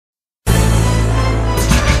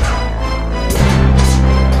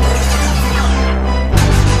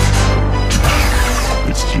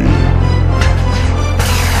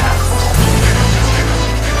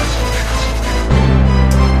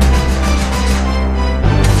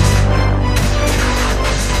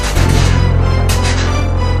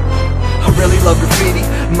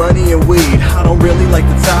like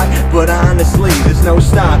the tide, but honestly, there's no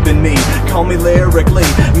stopping me. Call me Lyrically,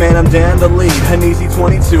 man, I'm down to lead an easy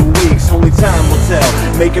 22 weeks, only time will tell.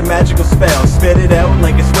 Make a magical spell, spit it out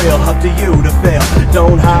like it's real, up to you to fail.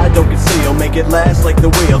 Don't hide, don't conceal, make it last like the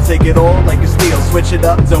wheel. Take it all like a steel, switch it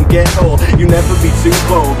up, don't get old. You never be too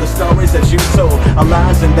bold, the stories that you told are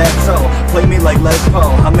lies and that's all. Play me like Les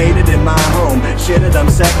Paul, I made it in my home. Shit it, I'm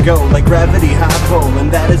set, go, like gravity, high pole,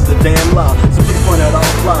 and that is the damn law. So please point out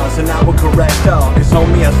all flaws and I will correct all, cause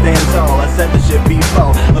homie I stand tall. I said the shit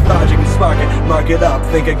before, lethargic and spark it, mark it up,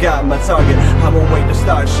 think I got my target. I won't wait to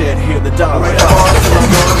start shit, hear the dogs. Right on till I'm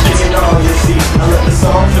gone, taking all you see. I let the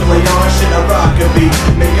song to play on, shit I rock a beat,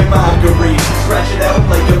 make a mockery, scratch it out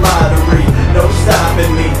like a lottery, no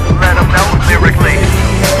stopping me. Let them know lyrically.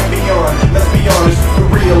 And beyond, let's be honest, for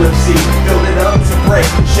real MC. Build it up to break,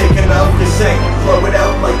 shaking up the sink, throw it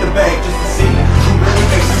out like the bank, just to see who really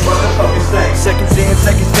makes this motherfucking thing. Seconds in,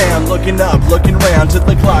 seconds down, looking up, looking round till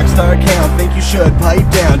the clock start count. Think you should pipe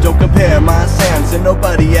down, don't compare my sounds to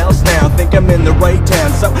nobody else now. Think I'm in the right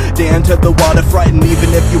town, so down to the water, frightened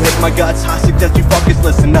even if you hit my guts. I suggest you fuckers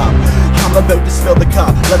listen up. I'm about to spill the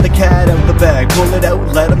cup, let the cat out the bag, pull it out,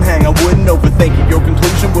 let him hang. I wouldn't overthink it, your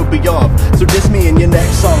conclusion would be off. So diss me in your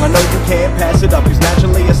next song, I know you can't pass it up, cause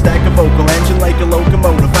naturally I stack a vocal engine like a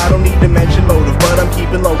locomotive. I don't need to mention motive, but I'm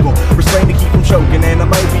keeping local, restrained to keep from choking. And I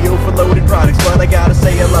might be overloaded products, but I gotta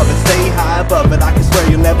say I love it. Stay high above it, I can swear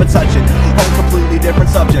you'll never touch it. On completely different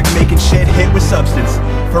subject, making shit hit with substance.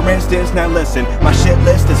 For instance, now listen, my shit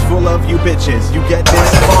list is full of you bitches. You get this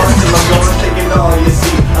far till I'm gone, taking all you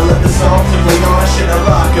see. I let the song to play on, shit I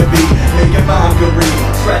rock a beat, make a mockery,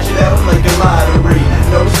 scratch it out like a lottery,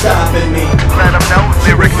 no stopping me. Let them know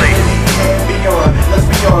lyrically. And beyond, let's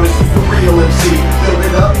be honest, who's the real MC? Build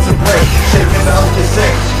it up to break, shaking up the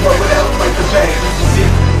sink, throw it out like the bank, just to see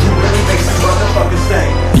who really makes this motherfucking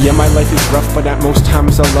thing. Yeah, my life is rough, but at most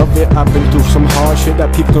times I love it. I've been through some hard shit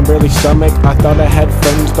that people can barely stomach. I thought I had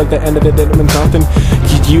friends, but at the end of the day it meant nothing.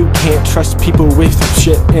 You can't trust people with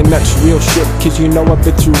shit, and that's real shit. Cause you know I've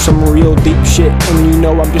been through some real deep shit, and you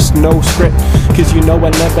know I'm just no script. Cause you know I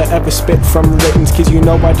never ever spit from writtens. Cause you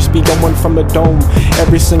know I just be going from the dome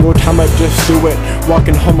every single time I just do it.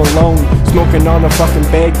 Walking home alone, smoking on a fucking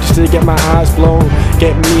bag just to get my eyes blown.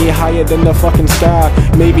 Get me higher than the fucking sky,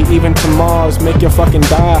 maybe even to Mars, make you fucking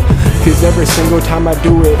die. Cause every single time I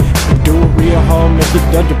do it real hard, make you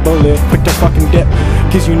dodge a bullet, quick to fucking dip.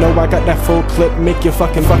 Cause you know I got that full clip, make you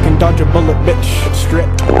fucking dodge a bullet, bitch. Strip.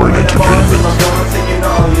 Taurean Entertainment. I'm going, taking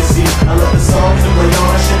all you see. I let the songs to play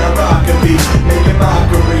on, shit I rock a beat, make a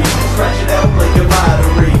mockery, scratch it out like a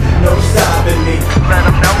lottery, no stopping me. Let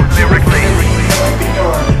them know lyrically. And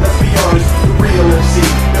beyond, let's be honest, who's the real MC?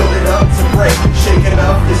 Build it up to break, shaking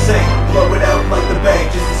up the sink, throw it out like the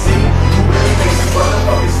bank, just to see who really makes this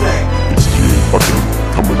motherfucking thing. It's G fucking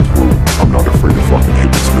coming through. I'm not afraid to fucking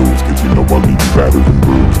hit the snooze, cause you know I'll leave you battered and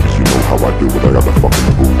bruised. Cause you know how I do it, I got the fucking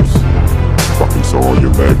booze. Fucking saw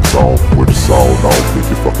your legs off with a sawed off. If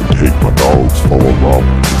you fucking take my dogs for a walk,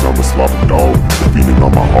 cause I'm a sloppy dog. Defeating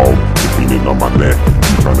on my hog, defeating on my neck.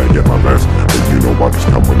 You tryna get my best, but you know I just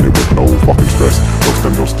come in there with no fucking stress. No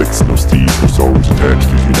stem, no sticks, no steeds, no souls attached.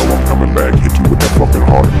 Cause you know I'm coming back, hit you with that fucking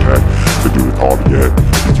heart attack. To do it harder yet,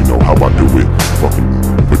 cause you know how I do it. Fucking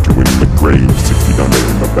put you in the grave, 6 feet under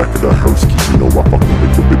in the back of the hearse. Cause you know I fucking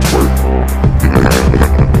make your bitch work.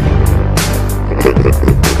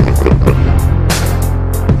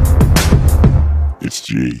 It's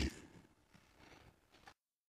G.